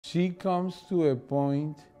she comes to a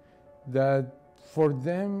point that for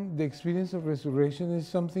them the experience of resurrection is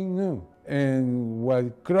something new. And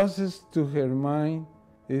what crosses to her mind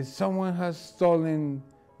is someone has stolen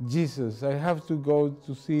Jesus. I have to go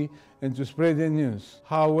to see and to spread the news.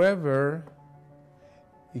 However,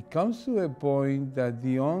 it comes to a point that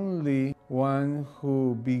the only one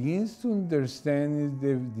who begins to understand is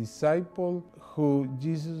the disciple who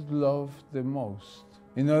Jesus loved the most.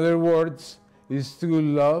 In other words, it's through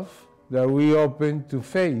love that we open to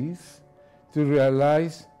faith to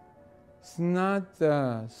realize it's not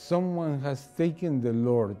someone has taken the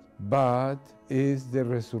Lord, but it's the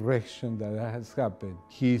resurrection that has happened.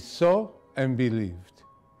 He saw and believed.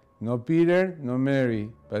 No Peter, no Mary,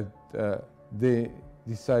 but the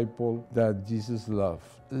disciple that Jesus loved.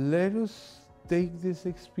 Let us take this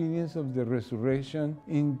experience of the resurrection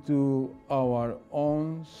into our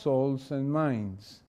own souls and minds.